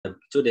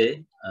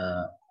Today,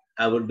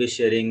 I would be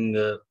sharing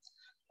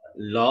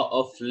Law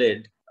of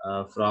Lead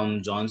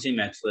from John C.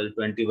 Maxwell,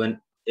 21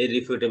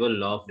 Irrefutable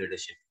Law of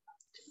Leadership.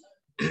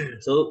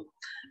 So,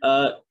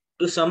 uh,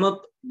 to sum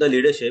up the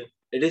leadership,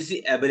 it is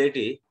the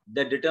ability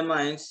that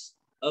determines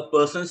a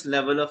person's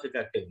level of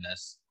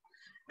effectiveness.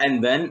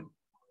 And when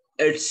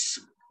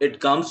it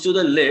comes to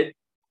the lead,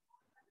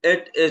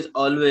 it is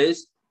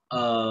always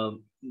uh,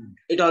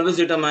 it always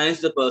determines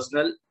the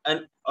personal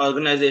and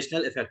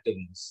organizational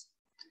effectiveness.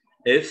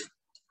 If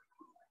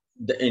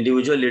the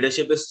individual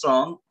leadership is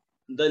strong,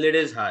 the lead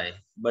is high.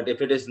 But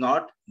if it is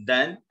not,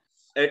 then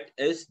it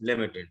is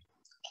limited.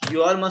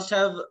 You all must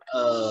have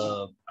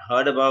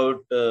heard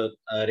about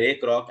Ray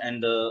Kroc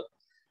and the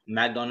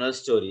McDonald's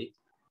story.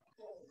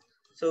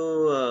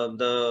 So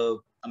the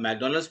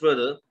McDonald's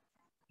brother,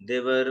 they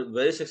were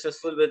very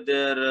successful with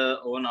their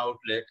own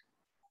outlet,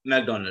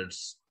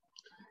 McDonald's.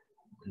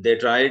 They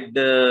tried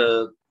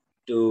to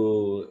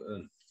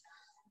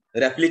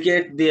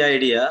replicate the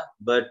idea,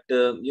 but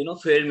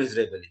failed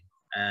miserably.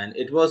 And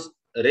it was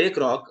Ray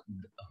Kroc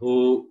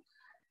who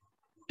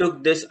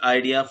took this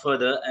idea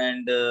further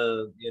and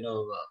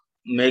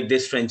make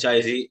this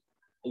franchisee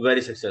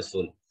very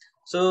successful.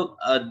 So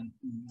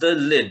the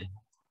lead,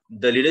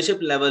 the leadership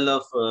level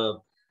of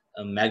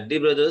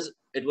McD Brothers,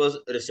 it was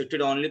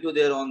restricted only to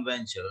their own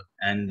venture.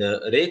 And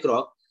Ray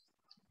Kroc,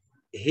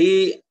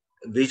 he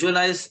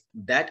visualized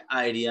that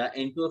idea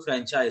into a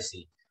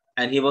franchisee,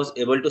 and he was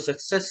able to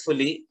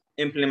successfully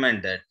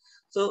implement that.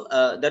 So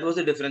that was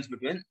the difference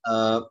between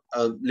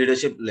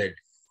leadership led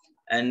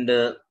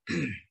and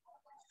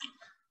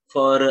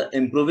for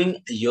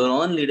improving your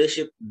own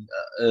leadership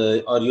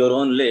or your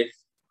own lead.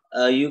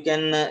 You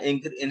can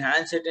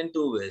enhance it in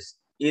two ways.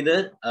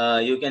 Either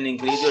you can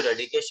increase your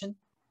dedication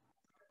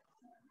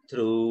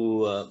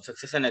through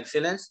success and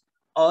excellence,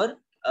 or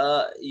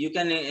you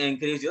can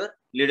increase your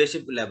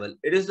leadership level.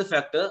 It is the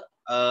factor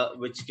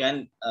which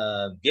can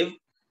give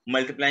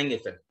multiplying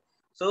effect.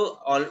 So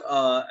all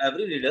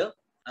every leader,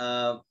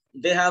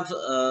 they have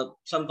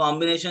some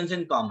combinations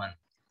in common.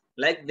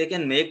 Like they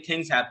can make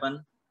things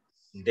happen,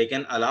 they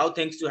can allow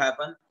things to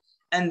happen,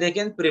 and they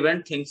can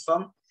prevent things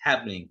from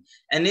happening.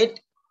 And it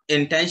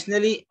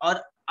intentionally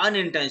or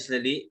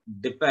unintentionally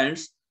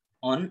depends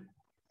on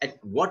at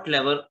what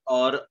level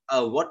or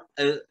what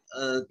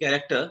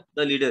character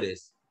the leader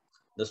is.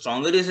 The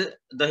stronger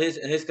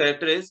his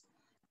character is,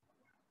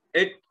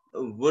 it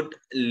would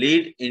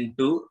lead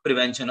into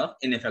prevention of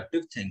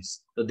ineffective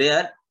things. So they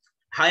are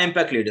high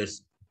impact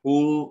leaders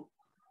who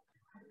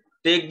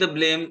take the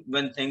blame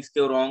when things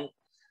go wrong.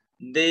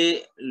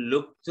 They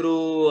look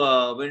through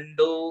a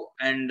window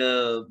and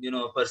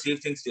perceive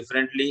things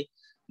differently.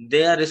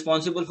 They are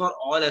responsible for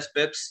all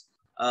aspects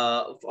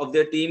of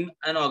their team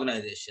and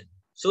organization.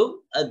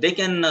 So they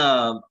can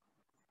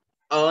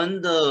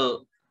earn the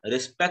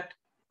respect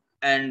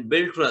and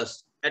build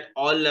trust at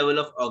all level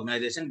of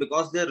organization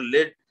because their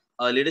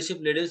leadership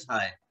lead is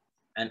high.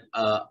 And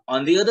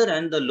on the other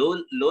hand, the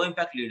low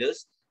impact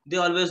leaders, they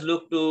always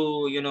look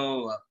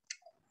to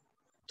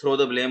throw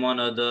the blame on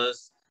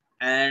others,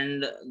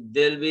 and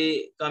they'll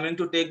be coming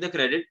to take the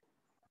credit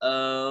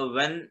uh,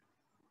 when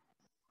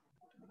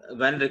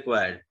when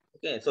required.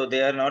 Okay, so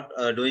they are not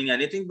doing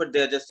anything, but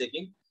they are just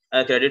taking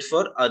credits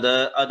for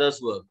others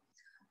work.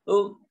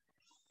 So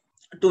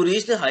to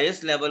reach the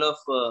highest level of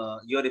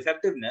your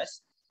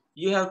effectiveness,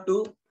 you have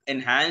to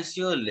enhance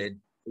your lead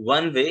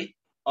one way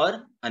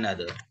or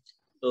another.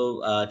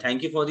 So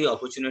thank you for the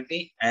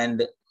opportunity,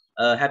 and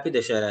happy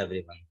Dashara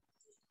everyone.